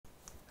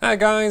Hi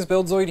guys,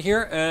 BuildZoid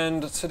here,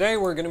 and today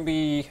we're going to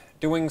be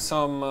doing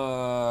some,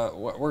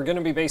 we're going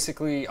to be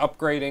basically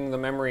upgrading the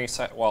memory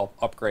set, well,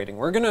 upgrading.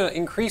 We're going to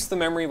increase the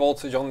memory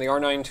voltage on the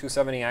R9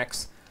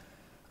 270X,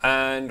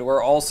 and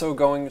we're also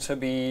going to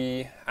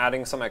be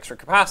adding some extra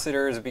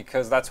capacitors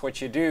because that's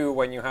what you do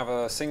when you have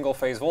a single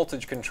phase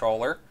voltage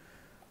controller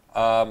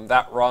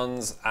that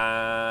runs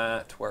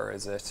at, where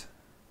is it?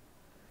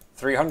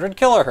 300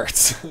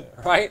 kilohertz,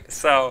 right?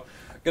 So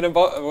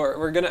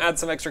we're going to add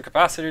some extra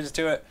capacitors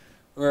to it.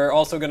 We're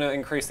also going to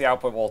increase the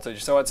output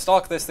voltage. So at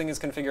stock, this thing is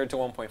configured to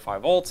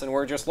 1.5 volts, and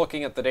we're just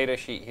looking at the data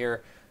sheet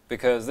here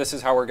because this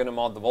is how we're going to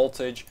mod the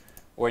voltage,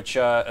 which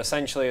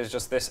essentially is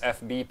just this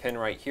FB pin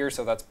right here.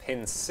 So that's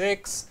pin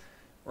 6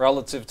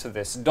 relative to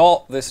this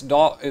dot. This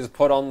dot is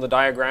put on the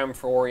diagram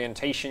for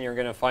orientation. You're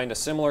going to find a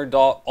similar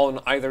dot on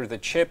either the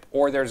chip,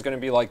 or there's going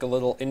to be like a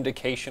little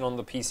indication on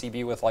the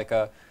PCB with like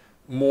a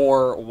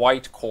more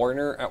white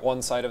corner at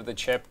one side of the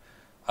chip.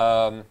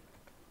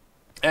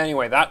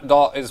 Anyway, that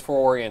dot is for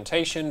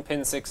orientation,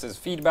 pin 6 is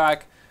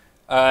feedback,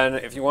 and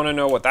if you want to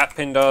know what that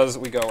pin does,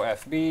 we go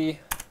FB,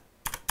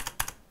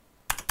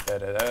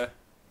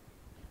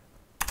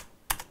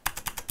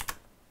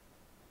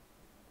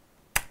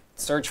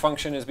 Search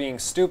function is being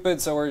stupid,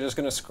 so we're just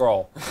going to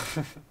scroll.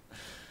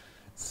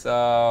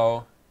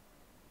 So,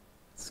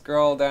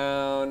 scroll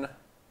down.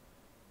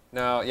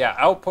 Now, yeah,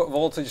 output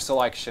voltage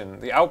selection.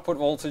 The output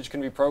voltage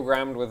can be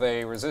programmed with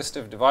a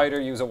resistive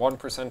divider. Use a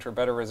 1% or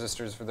better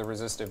resistors for the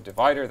resistive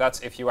divider. That's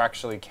if you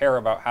actually care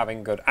about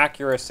having good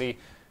accuracy.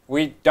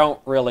 We don't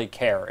really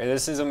care.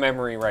 This is a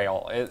memory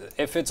rail.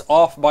 If it's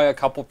off by a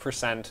couple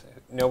percent,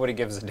 nobody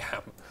gives a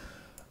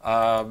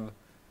damn.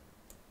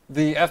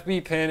 The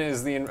FB pin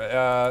is the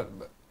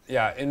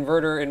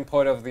inverter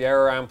input of the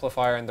error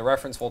amplifier, and the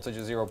reference voltage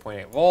is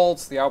 0.8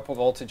 volts. The output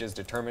voltage is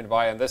determined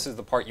by, and this is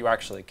the part you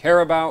actually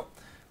care about,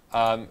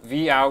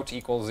 V out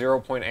equals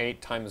 0.8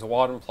 times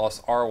 1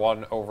 plus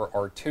R1 over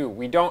R2.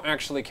 We don't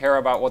actually care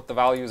about what the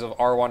values of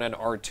R1 and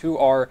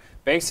R2 are.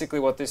 Basically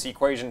what this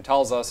equation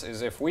tells us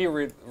is if we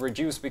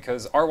reduce,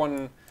 because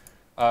R1,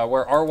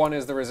 where R1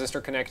 is the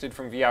resistor connected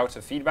from V out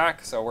to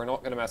feedback, so we're not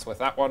going to mess with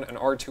that one, and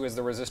R2 is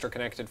the resistor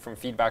connected from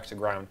feedback to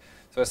ground.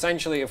 So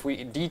essentially if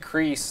we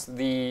decrease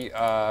the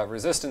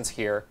resistance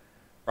here,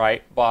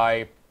 right,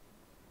 by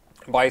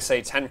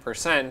say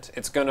 10%,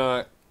 it's going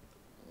to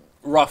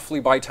roughly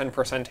by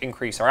 10%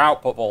 increase our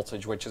output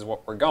voltage, which is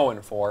what we're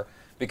going for,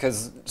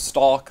 because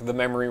stock, the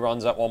memory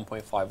runs at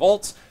 1.5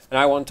 volts, and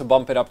I want to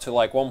bump it up to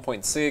like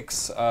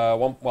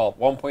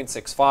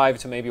 1.65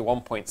 to maybe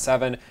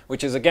 1.7,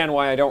 which is again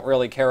why I don't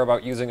really care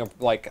about using a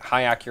like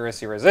high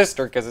accuracy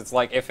resistor, because it's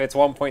like if it's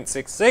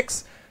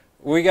 1.66,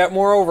 we get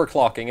more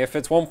overclocking. If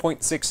it's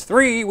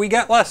 1.63, we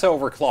get less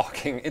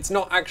overclocking. It's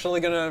not actually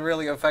going to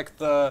really affect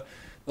the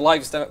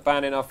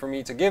lifespan enough for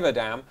me to give a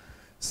damn.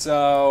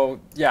 So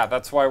yeah,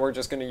 that's why we're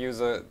just going to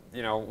use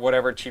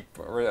whatever cheap,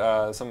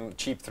 some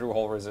cheap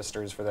through-hole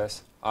resistors for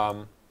this.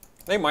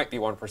 They might be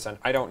 1%.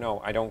 I don't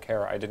know. I don't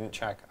care. I didn't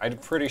check. I'm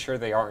pretty sure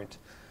they aren't.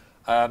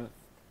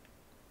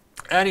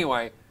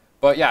 Anyway,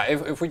 but yeah,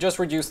 if we just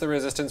reduce the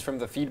resistance from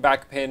the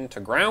feedback pin to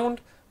ground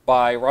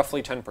by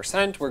roughly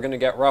 10%, we're going to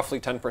get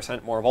roughly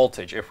 10% more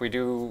voltage. If we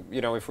do,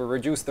 if we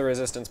reduce the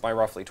resistance by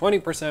roughly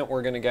 20%,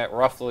 we're going to get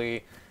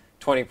roughly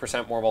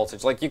 20% more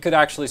voltage. Like, you could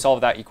actually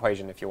solve that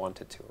equation if you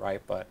wanted to,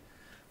 right? But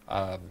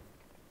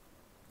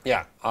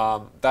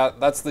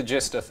that's the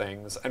gist of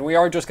things. And we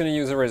are just going to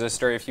use a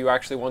resistor. If you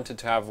actually wanted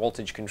to have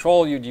voltage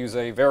control, you'd use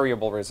a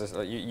variable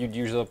resistor. You'd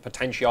use a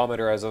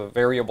potentiometer as a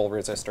variable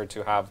resistor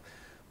to have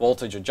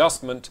voltage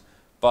adjustment.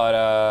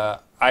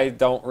 But I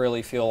don't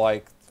really feel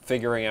like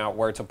figuring out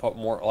where to put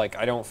more, like,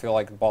 I don't feel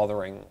like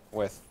bothering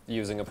with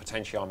using a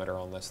potentiometer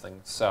on this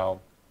thing. So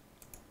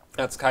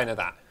that's kind of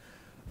that.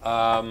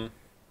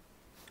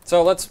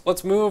 So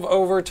let's move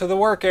over to the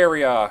work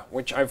area,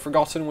 which I've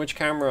forgotten which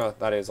camera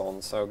that is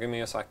on, so give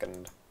me a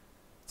second.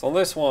 It's on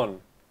this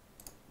one.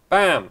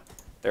 Bam!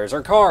 There's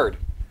our card.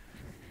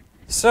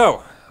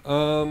 So,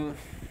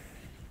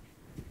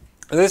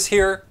 this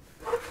here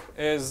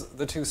is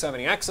the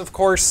 270X, of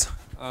course.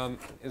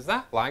 Is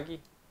that laggy?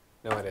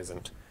 No, it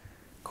isn't.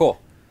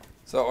 Cool.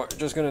 So I'm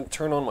just going to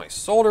turn on my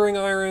soldering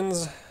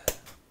irons,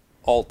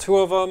 all 2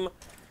 of them.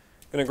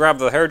 Going to grab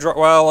the hairdryer.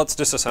 Well, let's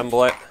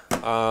disassemble it.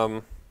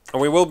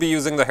 And we will be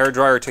using the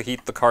hairdryer to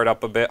heat the card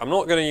up a bit. I'm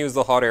not going to use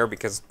the hot air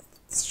because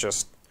it's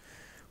just,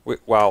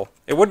 well,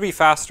 it would be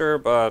faster,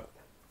 but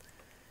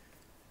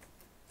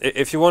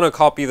if you want to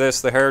copy this,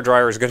 the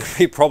hairdryer is going to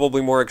be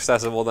probably more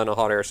accessible than a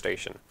hot air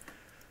station.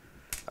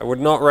 I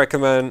would not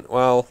recommend,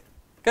 well,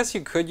 I guess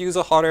you could use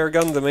a hot air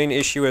gun. The main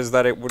issue is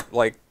that it would,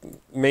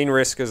 main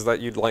risk is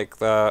that you'd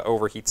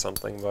overheat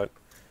something, but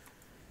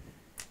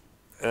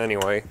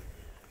anyway.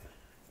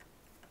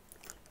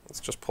 Let's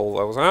just pull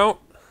those out.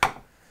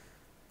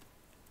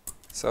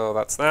 So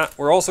that's that.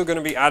 We're also going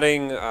to be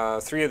adding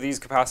 3 of these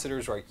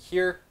capacitors right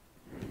here.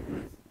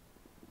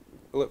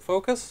 Will it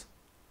focus?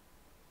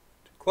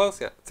 Too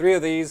close? Yeah, 3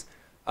 of these.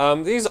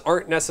 These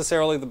aren't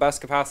necessarily the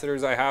best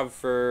capacitors I have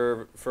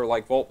for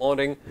like volt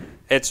modding.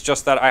 It's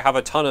just that I have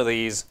a ton of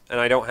these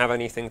and I don't have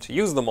anything to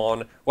use them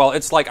on. Well,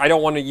 it's like I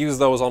don't want to use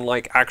those on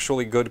like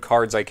actually good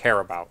cards I care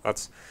about.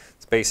 That's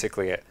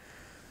basically it.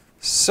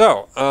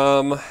 So,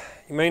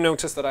 you may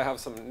notice that I have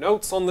some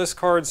notes on this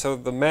card. So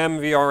the MEM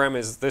VRM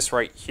is this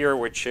right here,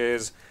 which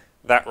is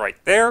that right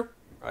there,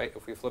 right?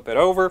 If we flip it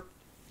over.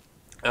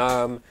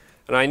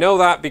 And I know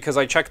that because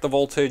I checked the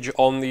voltage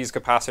on these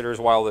capacitors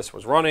while this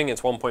was running.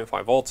 It's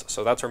 1.5 volts,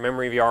 so that's our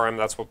memory VRM.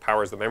 That's what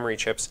powers the memory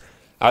chips.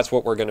 That's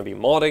what we're going to be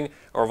modding.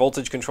 Our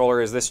voltage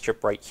controller is this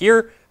chip right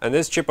here, and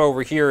this chip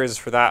over here is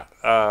for that,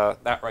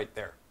 that right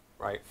there,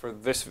 right? For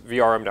this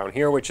VRM down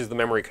here, which is the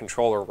memory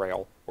controller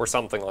rail, or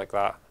something like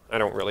that. I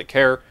don't really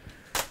care.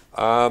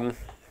 So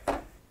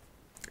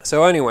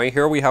anyway,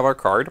 here we have our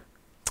card.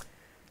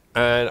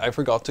 And I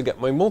forgot to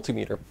get my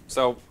multimeter,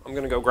 so I'm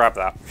going to go grab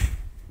that.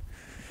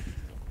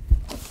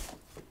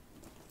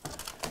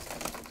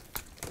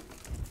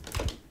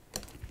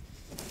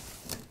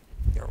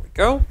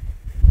 Go.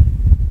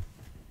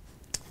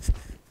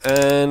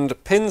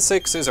 And pin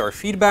 6 is our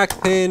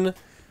feedback pin.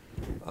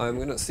 I'm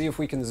going to see if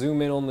we can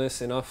zoom in on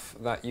this enough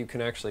that you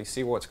can actually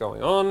see what's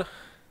going on.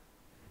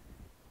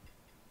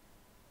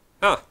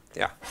 Ah,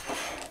 yeah.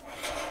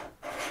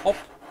 Oh,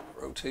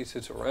 rotate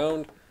it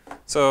around.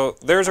 So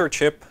there's our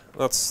chip.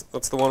 That's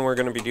the one we're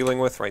going to be dealing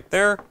with right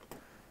there.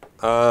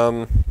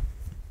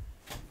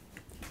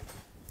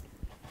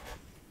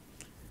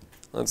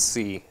 Let's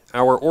see.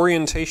 Our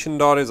orientation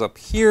dot is up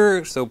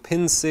here, so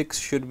pin 6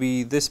 should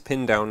be this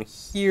pin down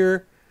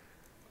here.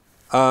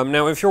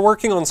 Now, if you're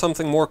working on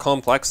something more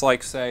complex,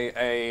 like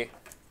say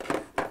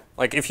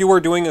like if you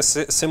were doing a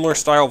similar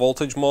style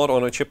voltage mod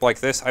on a chip like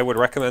this, I would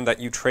recommend that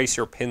you trace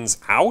your pins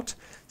out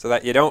so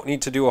that you don't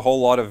need to do a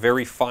whole lot of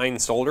very fine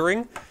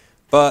soldering.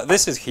 But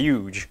this is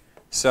huge,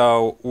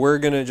 so we're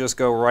gonna just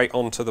go right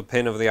onto the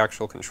pin of the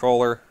actual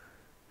controller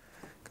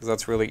because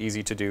that's really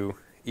easy to do,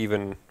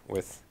 even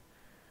with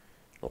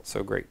not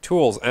so great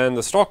tools. And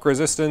the stock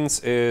resistance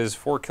is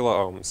 4 kilo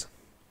ohms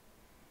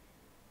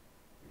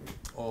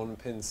on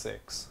pin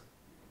 6.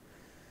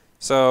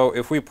 So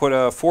if we put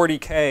a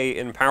 40K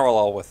in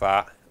parallel with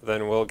that,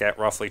 then we'll get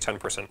roughly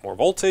 10% more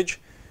voltage.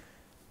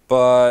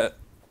 But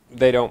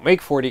they don't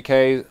make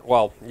 40K.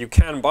 Well, you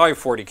can buy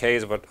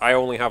 40Ks, but I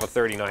only have a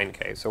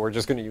 39K, so we're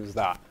just going to use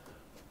that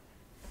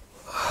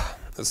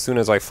as soon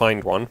as I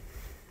find one.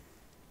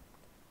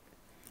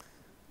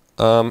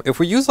 If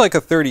we use like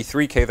a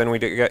 33K, then we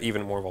get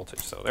even more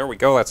voltage. So there we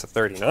go, that's a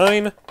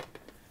 39.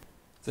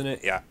 Isn't it?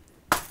 Yeah.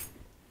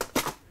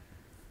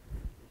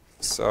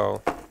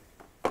 So,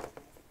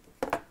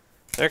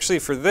 actually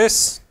for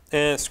this,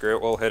 screw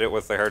it, we'll hit it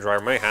with the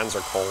hairdryer. My hands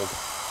are cold.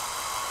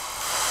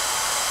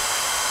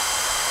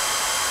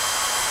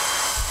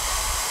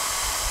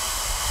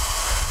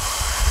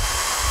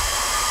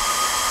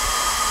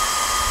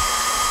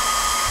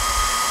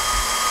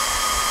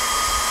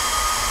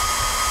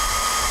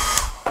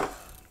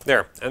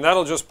 There, and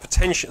that'll just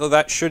potentially,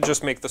 that should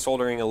just make the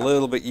soldering a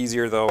little bit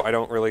easier, though I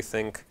don't really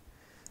think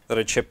that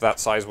a chip that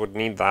size would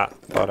need that,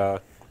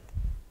 but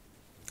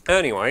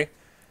anyway.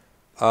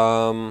 We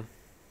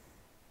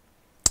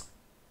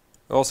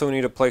also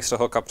need a place to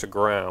hook up to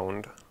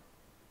ground.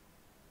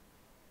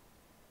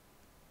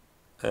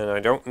 And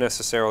I don't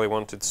necessarily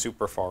want it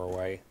super far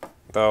away,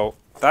 though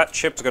that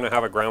chip's going to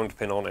have a ground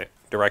pin on it,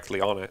 directly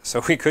on it,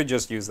 so we could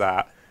just use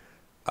that.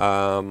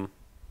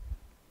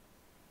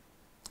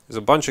 There's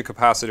a bunch of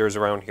capacitors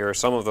around here.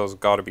 Some of those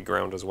got to be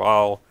ground as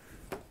well.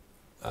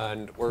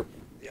 And we're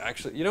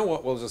actually, you know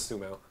what? We'll just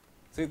zoom out.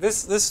 See,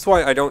 this is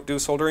why I don't do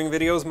soldering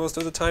videos most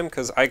of the time,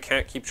 because I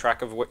can't keep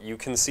track of what you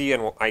can see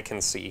and what I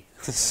can see.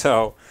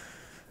 So,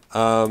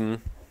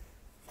 actually,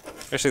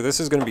 this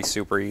is going to be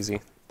super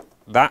easy.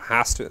 That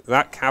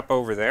cap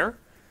over there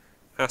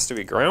has to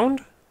be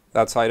ground.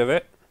 That side of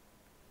it.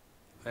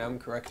 I am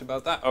correct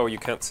about that. Oh, you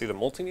can't see the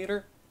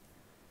multimeter?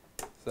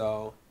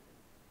 So,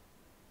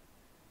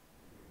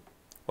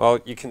 well,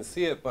 you can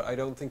see it, but I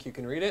don't think you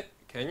can read it.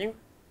 Can you?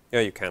 Yeah,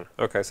 you can.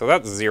 Okay, so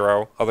that's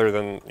 0, other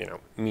than, you know,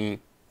 me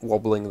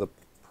wobbling the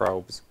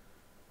probes.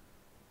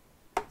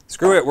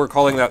 Screw it, we're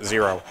calling that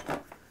 0.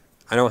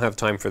 I don't have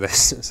time for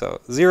this.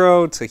 So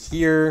 0 to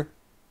here,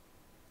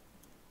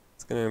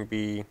 it's going to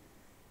be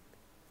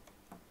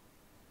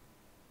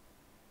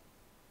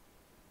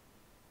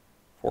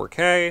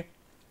 4K.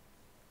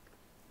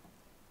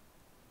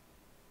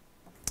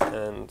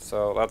 And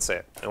so that's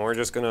it. And we're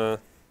just going to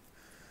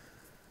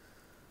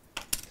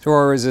throw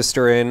our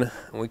resistor in,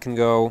 and we can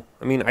go,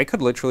 I mean, I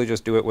could literally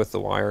just do it with the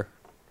wire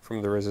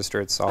from the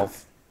resistor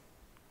itself,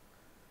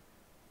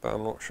 but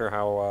I'm not sure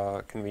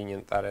how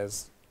convenient that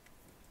is.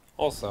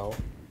 Also,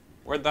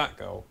 where'd that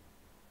go?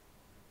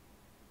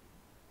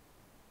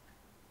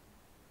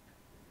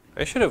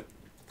 I should have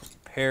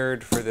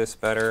prepared for this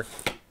better.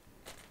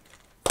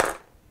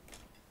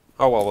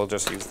 Oh well, we'll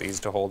just use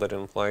these to hold it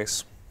in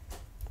place.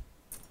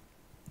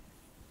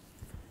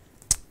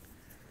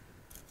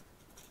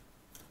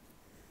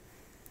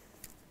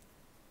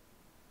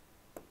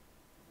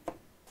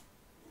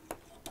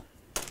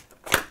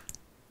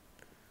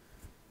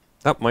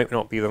 That might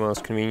not be the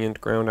most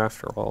convenient ground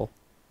after all.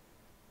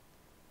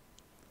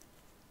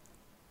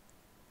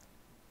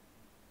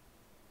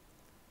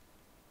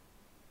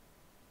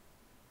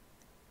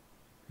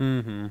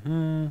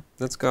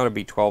 That's gotta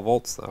be 12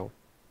 volts though.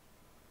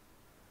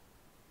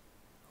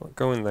 I'll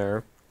go in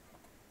there.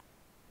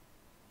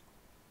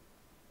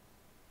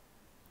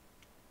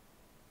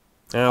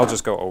 And I'll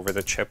just go over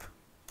the chip.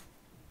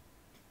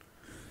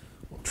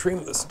 We'll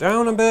trim this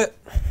down a bit.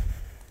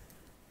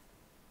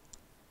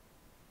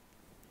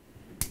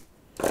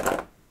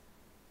 Trim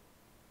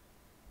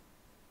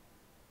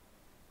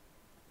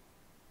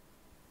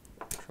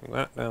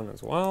that down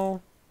as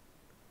well.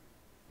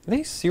 Are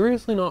they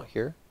seriously not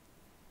here?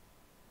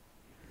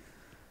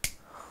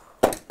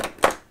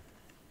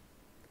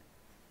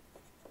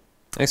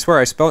 I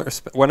swear,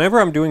 whenever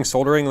I'm doing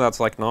soldering that's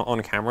like not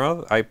on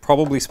camera, I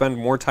probably spend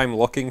more time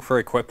looking for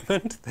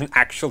equipment than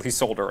actually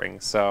soldering,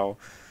 so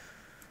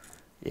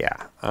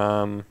yeah.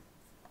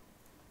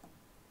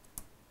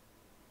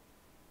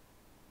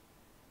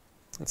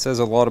 It says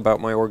a lot about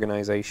my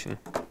organization.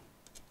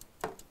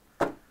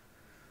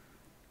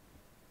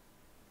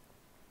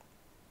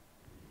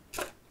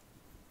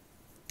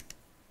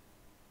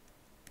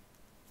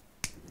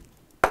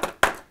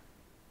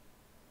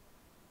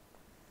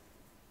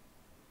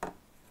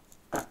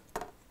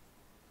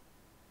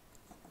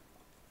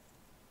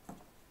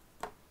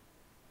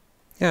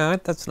 Yeah,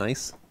 that's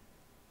nice.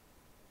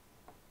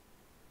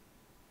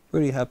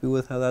 Pretty happy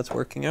with how that's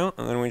working out,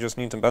 and then we just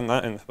need to bend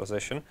that into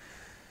position.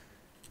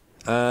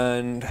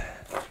 And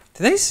are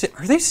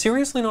they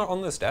seriously not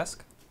on this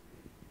desk?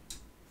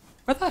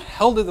 Where the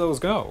hell did those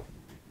go?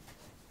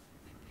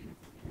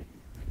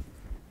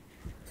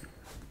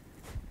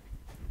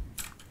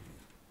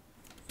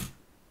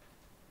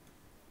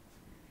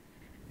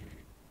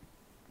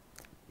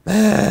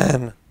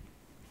 Man.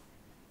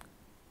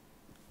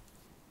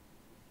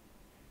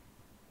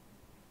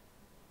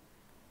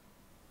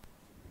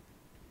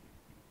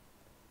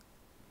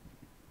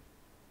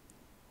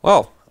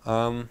 Well,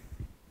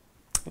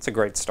 that's a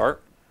great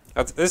start.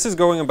 This is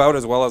going about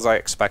as well as I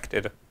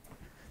expected.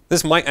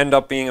 This might end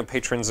up being a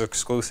patrons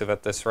exclusive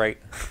at this rate.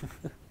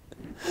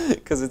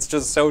 Because it's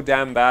just so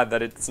damn bad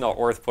that it's not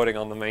worth putting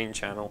on the main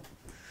channel.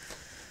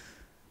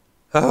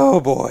 Oh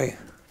boy.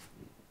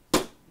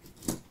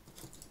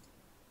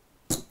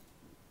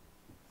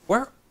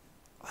 Where,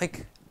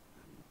 like,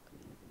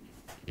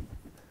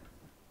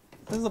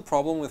 this is the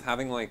problem with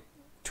having, like,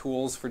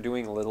 tools for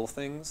doing little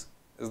things,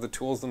 is the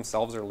tools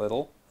themselves are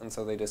little, and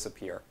so they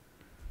disappear.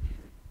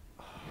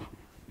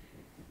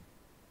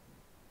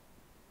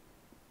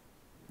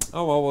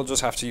 Oh well, we'll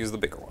just have to use the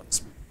bigger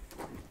ones.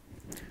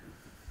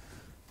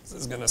 This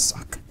is gonna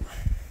suck.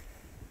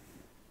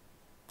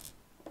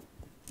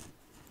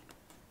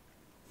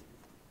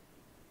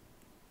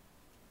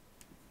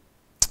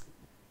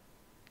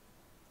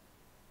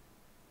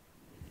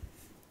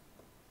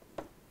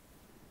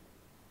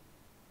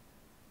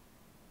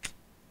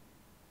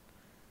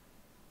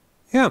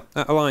 Yeah,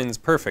 that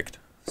aligns perfect.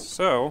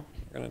 So,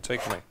 I'm going to take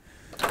my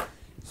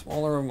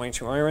smaller of my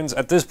 2 irons.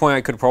 At this point,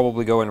 I could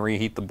probably go and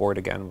reheat the board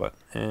again, but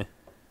I'm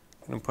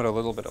going to put a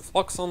little bit of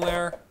flux on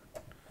there.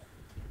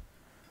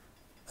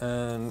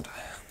 And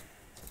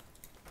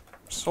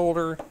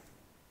solder.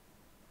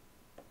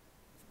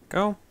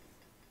 Go.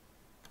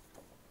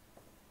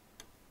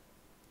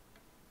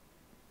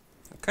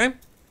 Okay.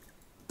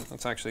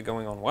 That's actually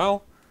going on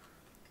well.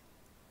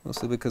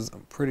 Mostly because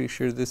I'm pretty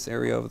sure this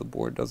area of the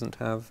board doesn't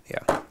have...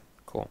 Yeah.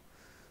 Cool.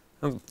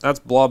 That's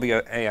blobby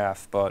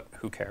AF, but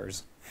who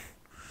cares?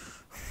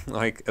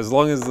 Like, as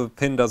long as the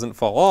pin doesn't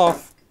fall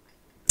off,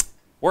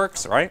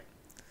 works, right?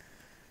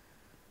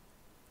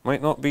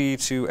 Might not be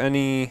to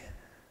any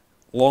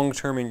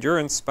long-term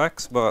endurance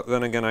specs, but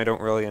then again, I don't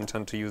really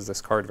intend to use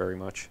this card very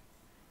much.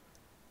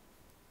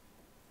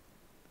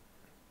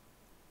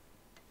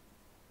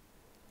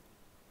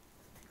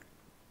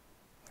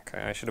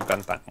 Okay, I should have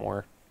bent that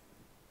more.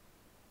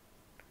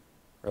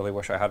 Really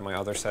wish I had my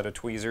other set of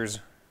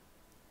tweezers.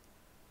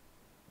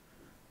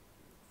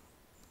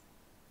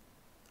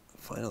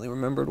 Finally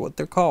remembered what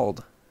they're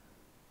called.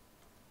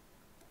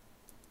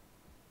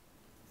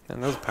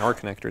 And those power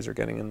connectors are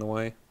getting in the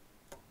way.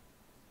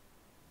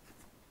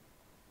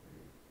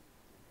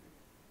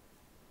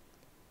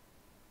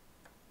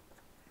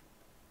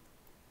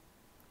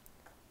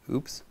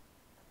 Oops.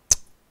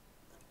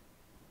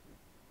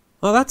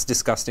 Well, that's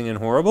disgusting and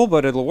horrible,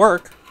 but it'll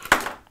work.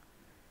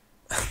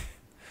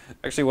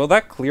 Actually, will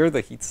that clear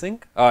the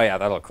heatsink? Oh yeah,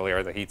 that'll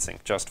clear the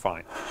heatsink just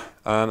fine.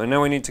 And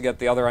now we need to get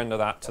the other end of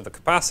that to the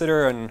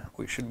capacitor, and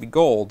we should be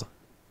gold.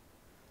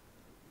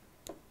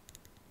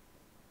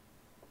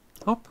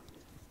 Up.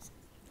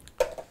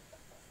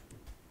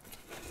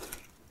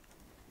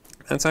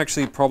 That's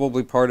actually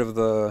probably part of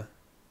the...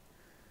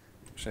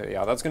 Actually,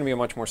 yeah, that's going to be a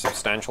much more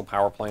substantial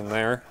power plane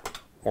there,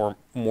 or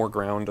more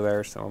ground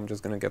there, so I'm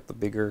just going to get the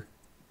bigger,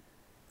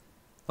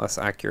 less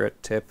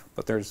accurate tip,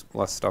 but there's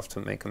less stuff to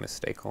make a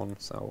mistake on,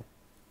 so...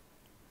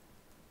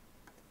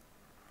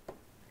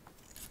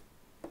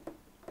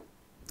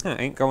 Yeah,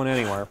 ain't going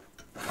anywhere.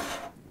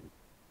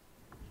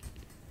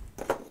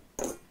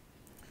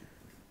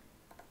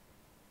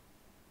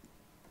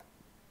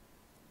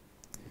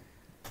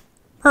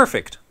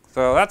 Perfect.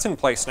 So that's in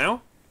place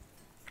now.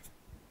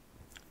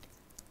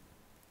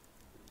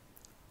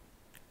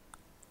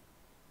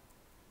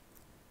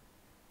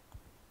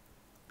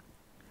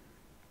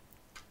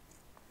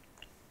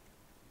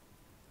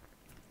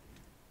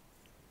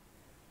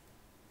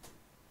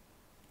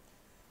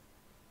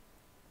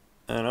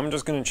 And I'm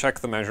just going to check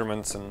the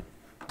measurements and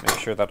make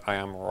sure that I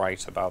am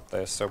right about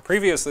this. So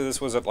previously this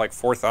was at like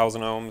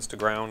 4,000 ohms to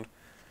ground.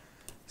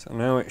 So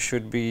now it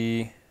should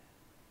be,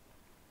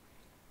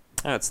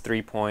 that's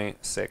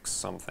 3.6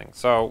 something.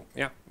 So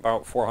yeah,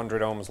 about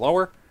 400 ohms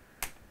lower,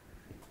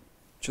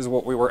 which is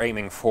what we were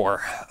aiming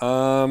for.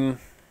 When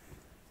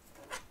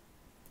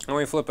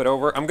we flip it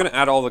over, I'm going to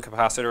add all the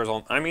capacitors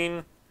on. I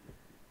mean,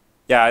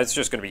 yeah, it's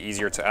just going to be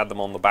easier to add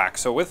them on the back.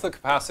 So with the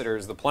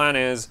capacitors, the plan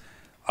is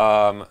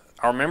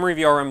our memory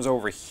VRM's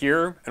over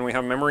here, and we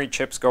have memory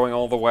chips going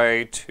all the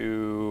way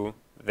to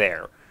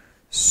there.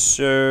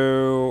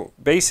 So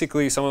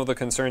basically, some of the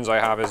concerns I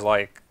have is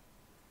like,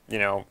 you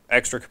know,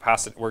 extra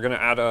capacitor. We're going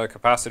to add a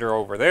capacitor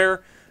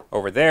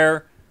over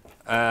there,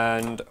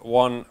 and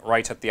one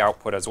right at the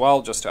output as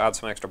well, just to add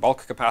some extra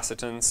bulk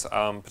capacitance.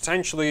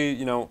 Potentially,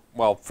 you know,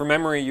 well, for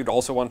memory, you'd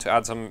also want to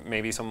add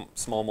maybe some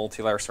small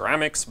multi-layer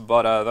ceramics,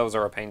 but those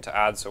are a pain to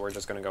add, so we're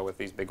just going to go with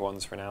these big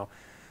ones for now.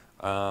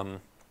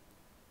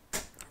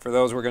 For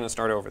those, we're going to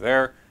start over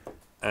there,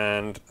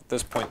 and at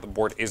this point the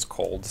board is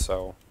cold,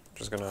 so I'm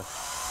just going to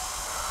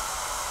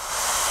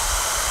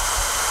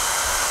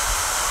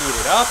heat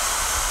it up.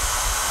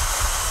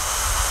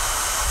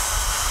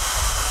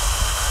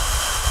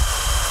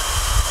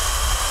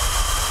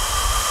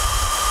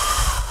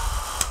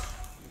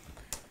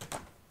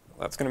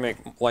 That's going to make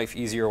life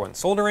easier when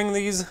soldering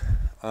these.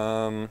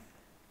 And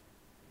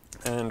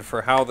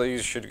for how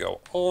these should go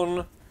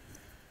on, I'm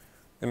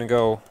going to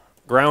go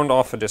ground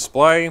off a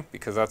display,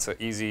 because that's an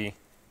easy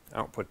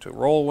output to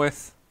roll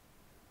with.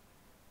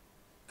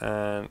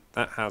 And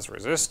that has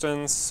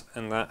resistance,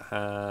 and that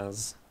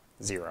has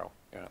 0.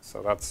 Yeah,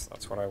 so that's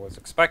what I was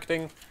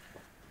expecting.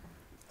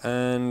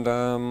 And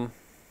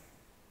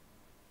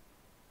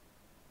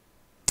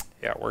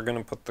yeah, we're going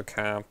to put the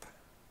cap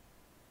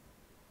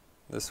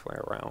this way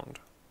around.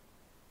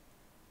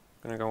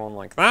 Going to go on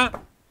like that.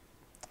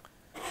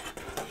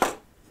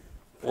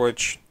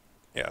 Which,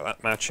 yeah,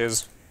 that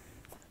matches.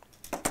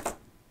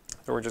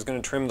 So we're just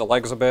going to trim the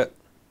legs a bit.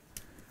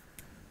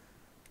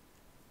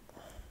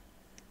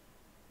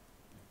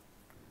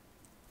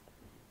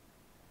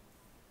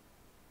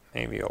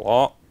 Maybe a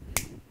lot.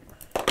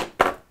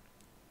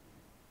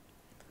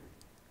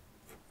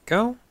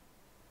 Go.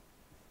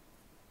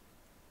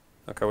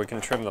 Okay, we can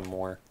trim them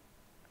more.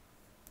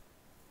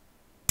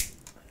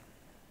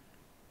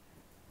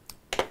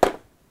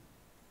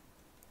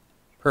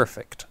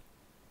 Perfect.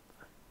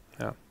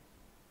 Yeah.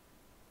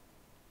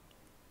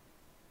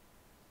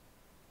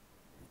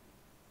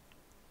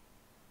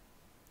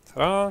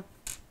 Ta-da!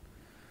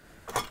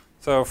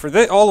 So for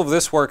all of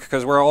this work,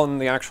 because we're on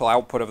the actual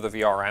output of the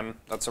VRM,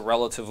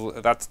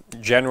 that's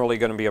generally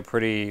going to be a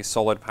pretty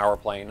solid power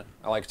plane.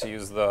 I like to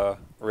use the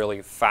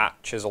really fat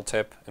chisel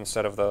tip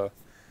instead of the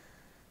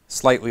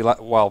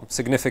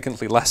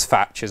significantly less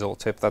fat chisel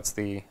tip. That's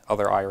the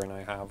other iron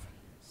I have.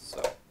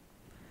 So.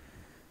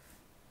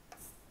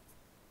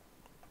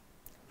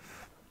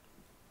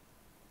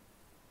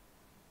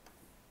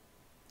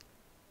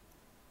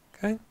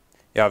 Okay.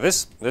 Yeah,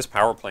 this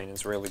power plane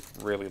is really,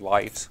 really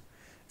light.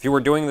 If you were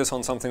doing this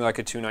on something like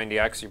a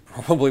 290X, you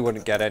probably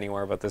wouldn't get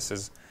anywhere, but this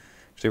is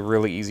actually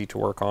really easy to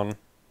work on.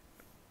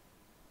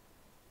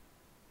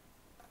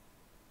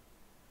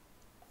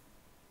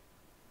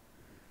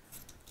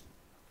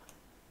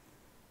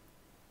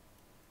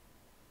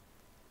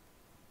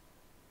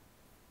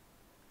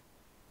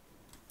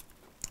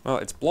 Well,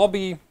 it's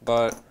blobby,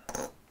 but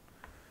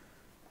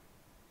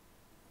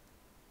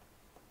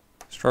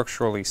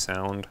structurally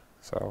sound,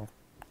 so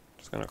I'm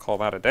just going to call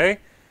that a day.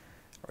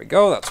 There we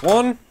go, that's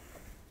one.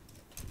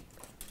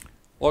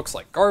 Looks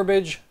like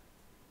garbage.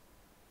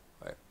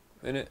 Wait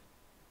a minute.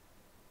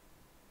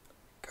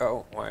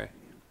 Go. Why?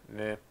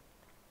 Nah.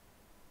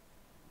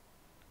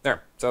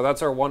 There. So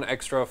that's our one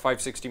extra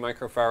 560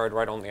 microfarad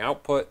right on the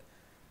output.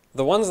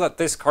 The ones that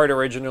this card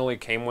originally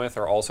came with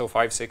are also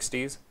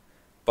 560s,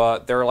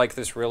 but they're like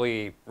this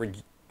really,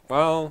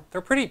 well, they're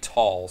pretty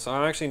tall, so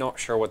I'm actually not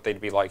sure what they'd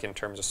be like in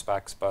terms of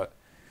specs, but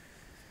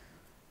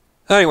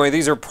anyway,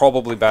 these are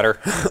probably better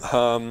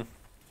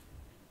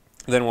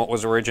than what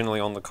was originally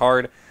on the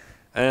card.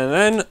 And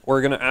then we're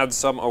going to add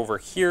some over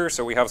here.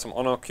 So we have some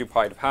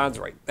unoccupied pads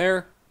right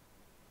there.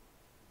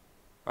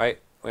 Right?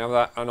 We have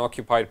that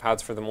unoccupied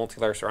pads for the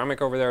multi-layer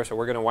ceramic over there. So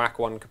we're going to whack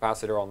one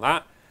capacitor on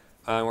that.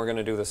 And we're going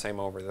to do the same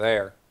over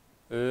there.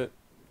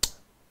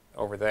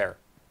 Over there.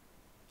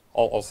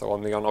 Also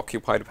on the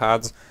unoccupied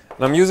pads.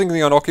 And I'm using the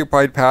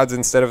unoccupied pads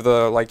instead of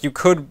the, like, you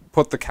could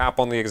put the cap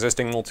on the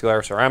existing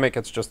multi-layer ceramic.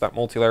 It's just that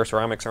multi-layer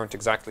ceramics aren't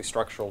exactly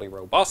structurally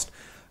robust.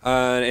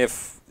 And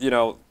if, you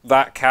know,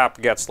 that cap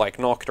gets like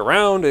knocked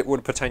around, it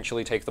would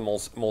potentially take the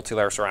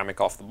multi-layer ceramic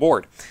off the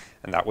board,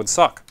 and that would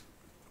suck.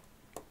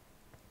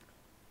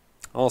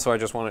 Also, I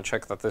just want to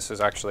check that this is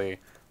actually...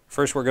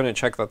 First, we're going to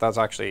check that that's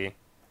actually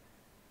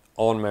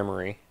on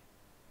memory.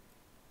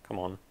 Come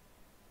on.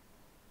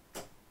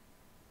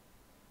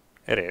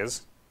 It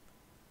is.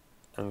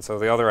 And so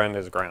the other end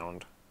is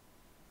ground.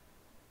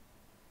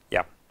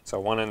 Yeah, so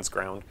one end's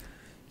ground.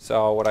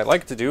 So what I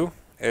like to do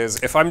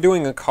is, if I'm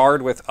doing a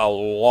card with a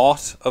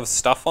lot of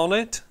stuff on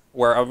it,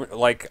 where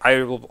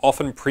I will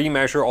often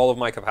pre-measure all of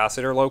my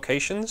capacitor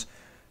locations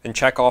and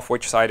check off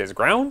which side is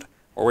ground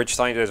or which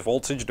side is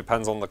voltage,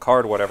 depends on the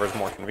card, whatever's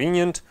more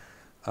convenient.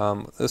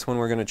 This one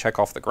we're going to check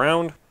off the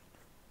ground.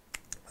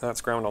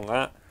 That's ground on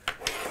that.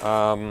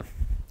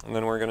 And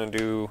then we're going to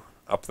do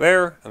up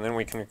there, and then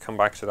we can come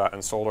back to that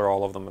and solder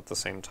all of them at the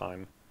same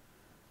time.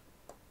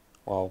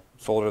 Well,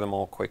 solder them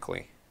all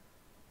quickly.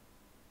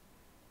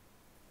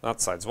 That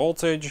side's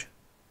voltage.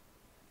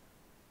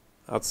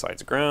 That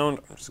side's ground.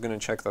 I'm just going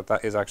to check that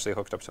that is actually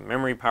hooked up to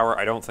memory power.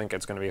 I don't think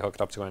it's going to be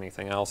hooked up to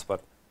anything else,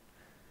 but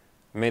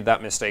I made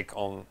that mistake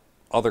on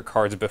other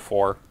cards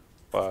before.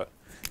 But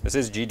this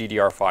is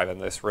GDDR5, and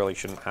this really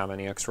shouldn't have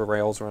any extra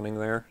rails running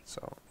there.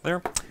 So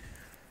there.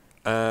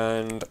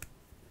 And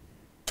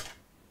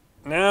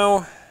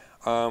now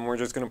we're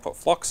just going to put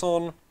flux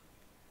on.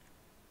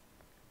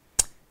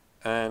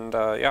 And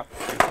yeah,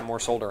 some more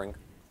soldering.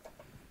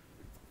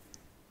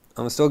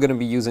 I'm still going to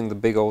be using the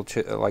big old,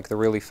 like the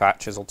really fat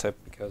chisel tip,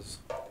 because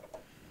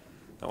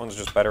that one's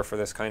just better for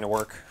this kind of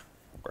work.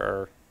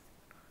 Yeah,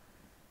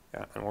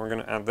 and we're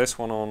going to add this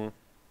one on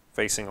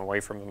facing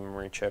away from the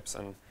memory chips,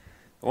 and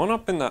the one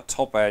up in that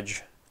top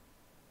edge,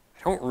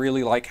 I don't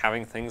really like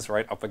having things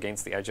right up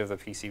against the edge of the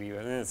PCB,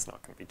 but it's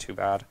not going to be too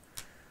bad.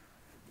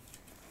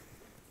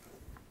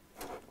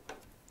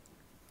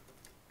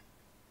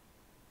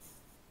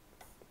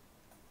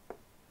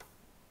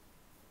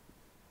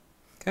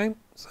 Okay,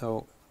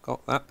 so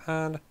got that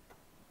pad.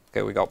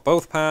 Okay, we got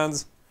both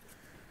pads.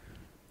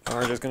 Now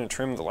we're just going to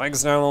trim the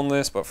legs down on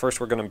this, but first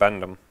we're going to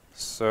bend them.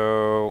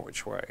 So,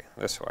 which way?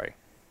 This way.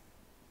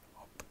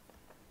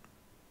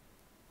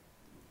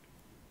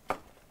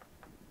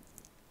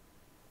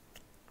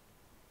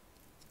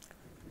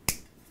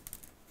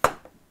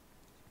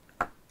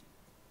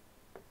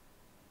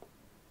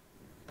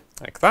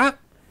 Like that.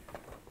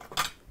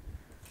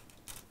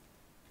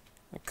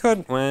 I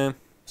could, well,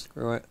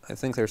 screw it. I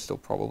think there's still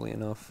probably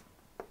enough.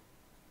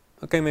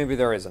 Okay, maybe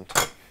there isn't.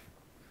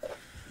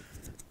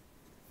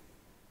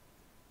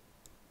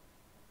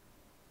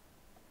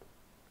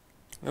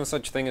 No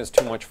such thing as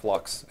too much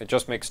flux. It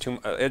just makes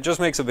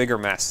a bigger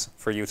mess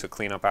for you to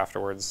clean up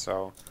afterwards,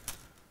 so.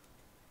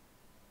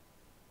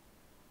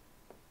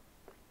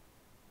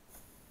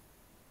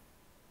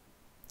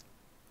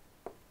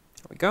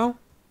 There we go.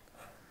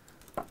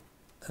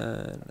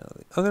 And now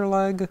the other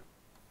leg.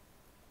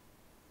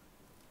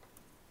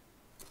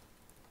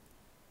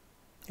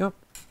 Yep.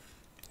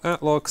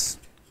 That looks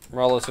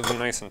relatively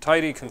nice and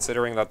tidy,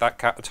 considering that that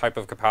type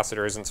of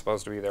capacitor isn't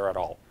supposed to be there at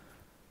all.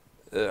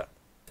 Ugh.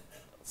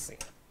 Let's see.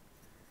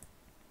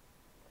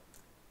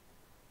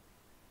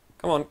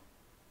 Come on.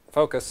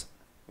 Focus.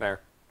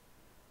 There.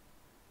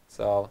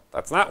 So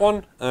that's that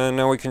one. And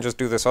now we can just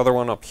do this other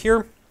one up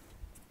here.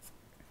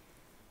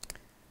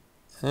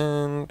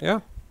 And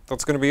yeah,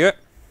 that's going to be it.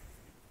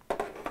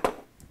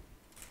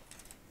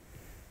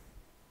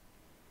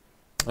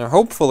 Now,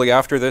 hopefully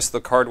after this the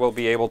card will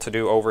be able to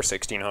do over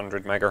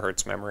 1600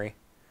 megahertz memory.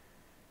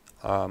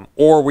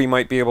 Or we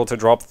might be able to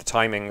drop the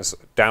timings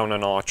down a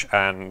notch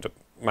and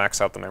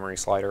max out the memory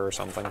slider or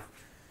something.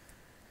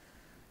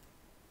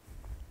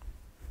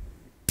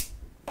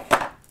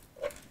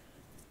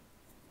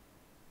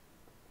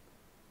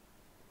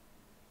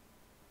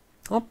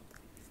 Oh.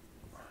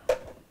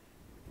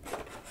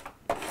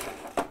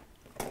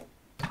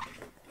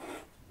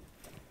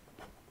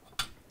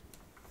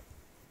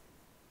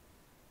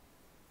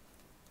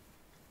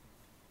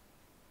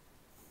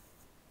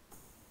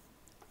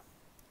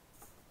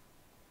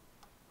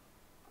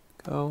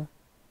 Go.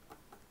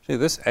 See,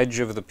 this edge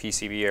of the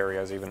PCB area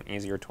is even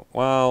easier to...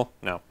 Well,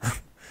 no.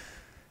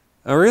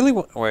 I really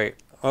want... Wait,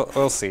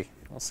 we'll see.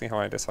 We'll see how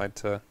I decide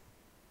to...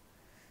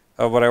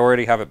 Oh, but I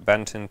already have it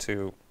bent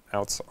into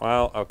outside.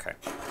 Well, okay.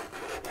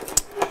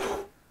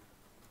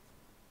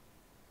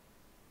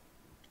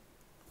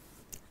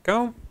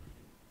 Go.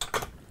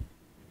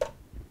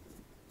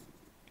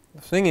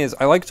 The thing is,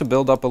 I like to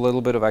build up a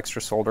little bit of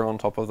extra solder on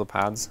top of the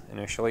pads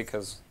initially,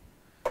 because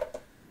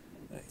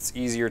it's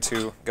easier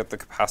to get the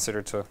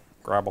capacitor to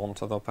grab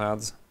onto the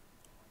pads.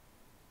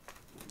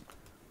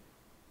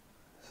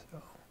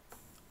 So.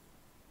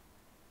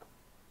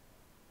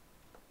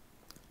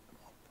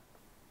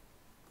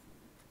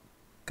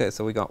 Okay,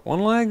 so we got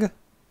one leg,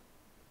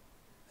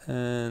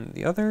 and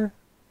the other,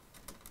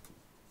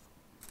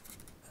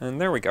 and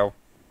there we go.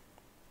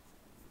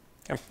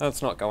 Okay,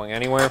 that's not going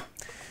anywhere.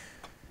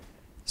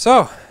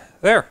 So,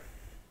 there.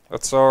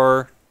 That's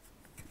our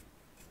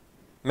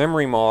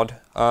memory mod.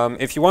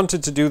 If you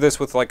wanted to do this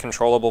with like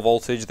controllable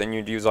voltage, then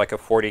you'd use like a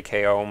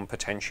 40k ohm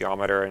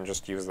potentiometer and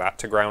just use that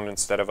to ground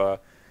instead of a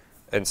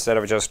instead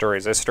of just a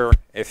resistor.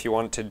 If you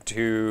wanted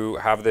to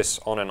have this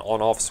on an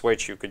on-off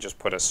switch, you could just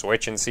put a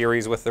switch in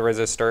series with the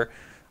resistor.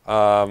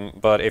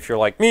 But if you're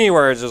like me,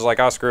 where it's just like,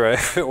 oh, screw it,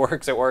 if it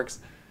works, it works,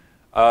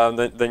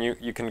 then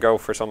you can go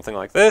for something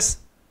like this.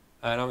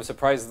 And I'm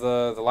surprised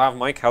the lav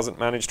mic hasn't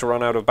managed to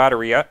run out of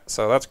battery yet,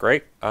 so that's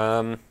great.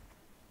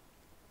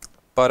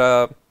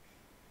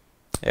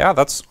 Yeah,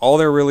 that's all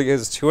there really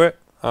is to it.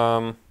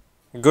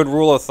 Good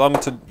rule of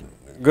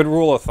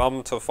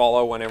thumb to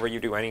follow whenever you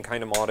do any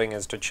kind of modding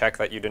is to check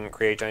that you didn't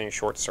create any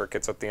short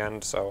circuits at the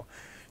end. So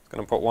it's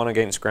going to put one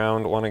against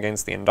ground, one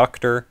against the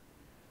inductor,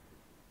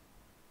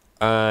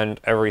 and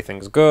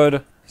everything's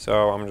good.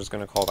 So I'm just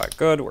going to call that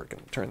good. We're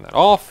going to turn that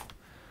off.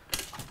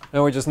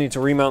 Now we just need to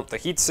remount the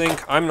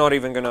heatsink. I'm not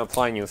even going to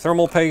apply new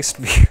thermal paste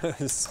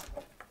because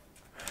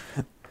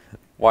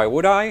why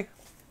would I?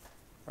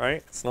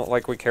 Right? It's not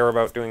like we care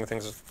about doing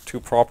things too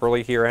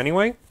properly here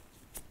anyway.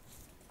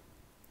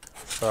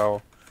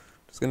 So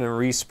just going to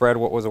respread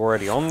what was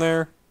already on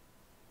there.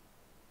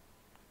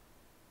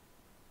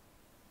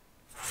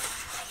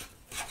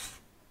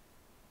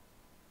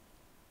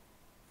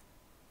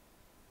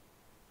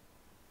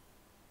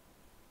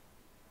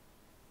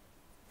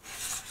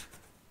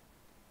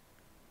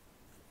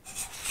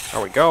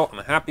 There we go.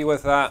 I'm happy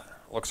with that.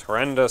 Looks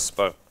horrendous,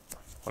 but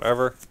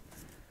whatever.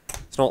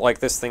 It's not like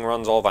this thing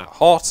runs all that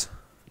hot.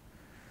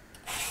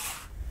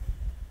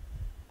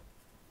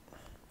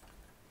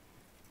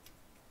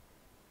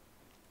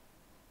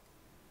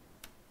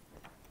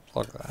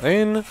 Plug that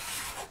in.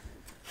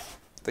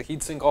 The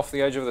heatsink off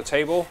the edge of the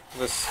table.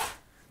 This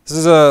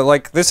is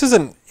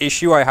an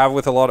issue I have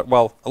with a lot of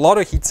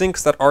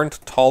heatsinks that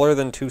aren't taller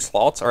than 2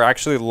 slots are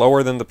actually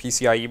lower than the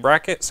PCIe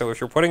bracket. So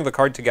if you're putting the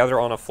card together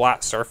on a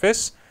flat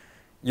surface,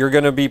 you're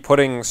going to be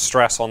putting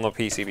stress on the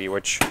PCB,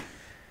 which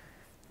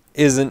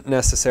isn't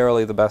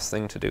necessarily the best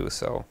thing to do.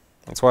 So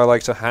that's why I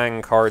like to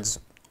hang cards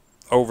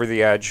over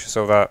the edge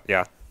so that,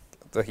 yeah,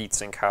 the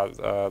heatsink has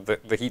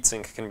the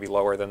heatsink can be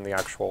lower than the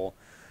actual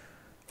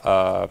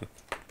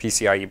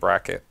PCIe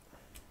bracket,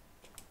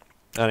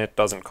 and it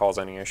doesn't cause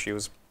any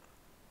issues.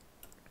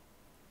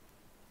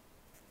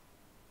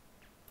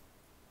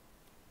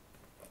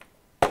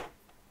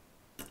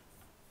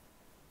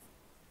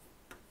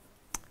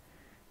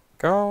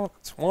 Go,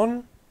 that's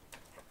one.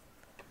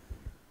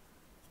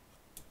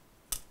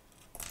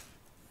 At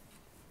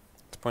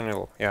this point,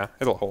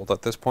 it'll hold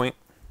at this point.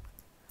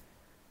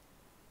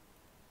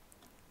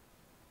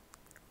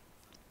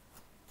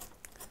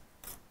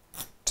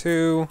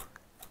 Two.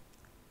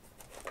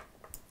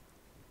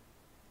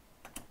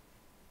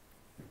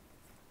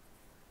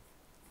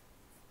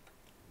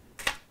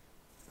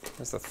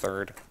 There's the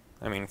third.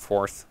 I mean,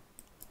 fourth.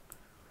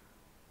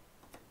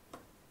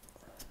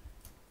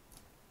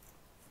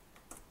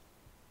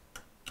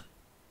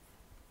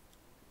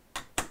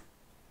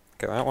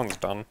 Okay, that one's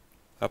done.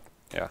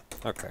 Yeah,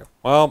 okay.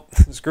 Well,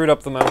 screwed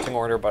up the mounting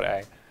order, but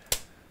hey.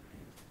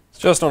 It's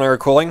just on air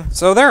cooling.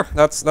 So there,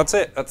 that's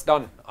it. That's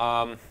done.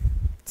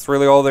 That's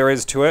really all there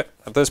is to it.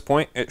 At this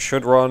point, it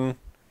should run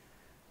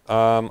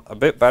a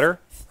bit better.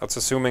 That's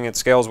assuming it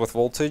scales with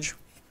voltage.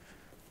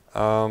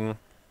 And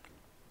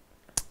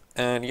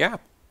yeah.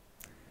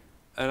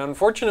 And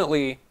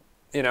unfortunately,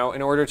 you know,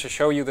 in order to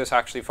show you this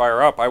actually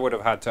fire up, I would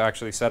have had to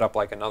actually set up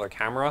like another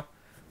camera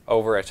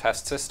over a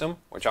test system,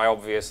 which I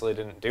obviously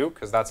didn't do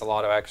because that's a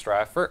lot of extra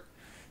effort.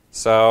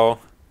 So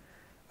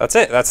that's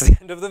it. That's the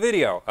end of the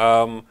video.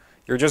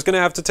 You're just going to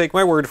have to take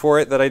my word for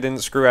it that I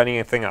didn't screw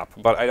anything up,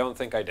 but I don't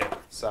think I did.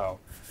 So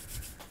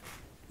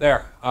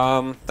there.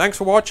 Thanks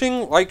for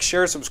watching. Like,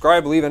 share,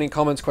 subscribe, leave any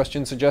comments,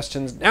 questions,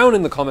 suggestions down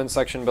in the comments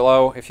section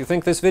below. If you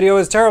think this video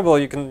is terrible,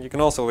 you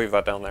can also leave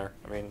that down there.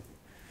 I mean,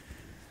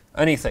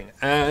 anything.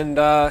 And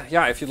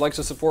yeah, if you'd like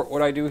to support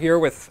what I do here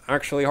with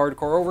actually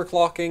hardcore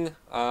overclocking,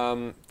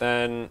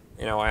 then,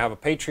 you know, I have a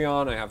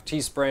Patreon, I have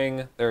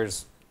Teespring,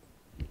 there's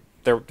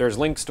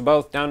links to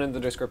both down in the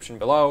description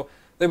below.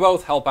 They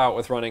both help out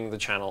with running the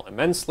channel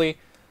immensely.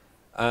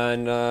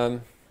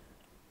 And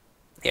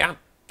yeah,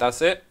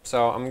 that's it.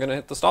 So I'm gonna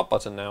hit the stop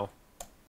button now.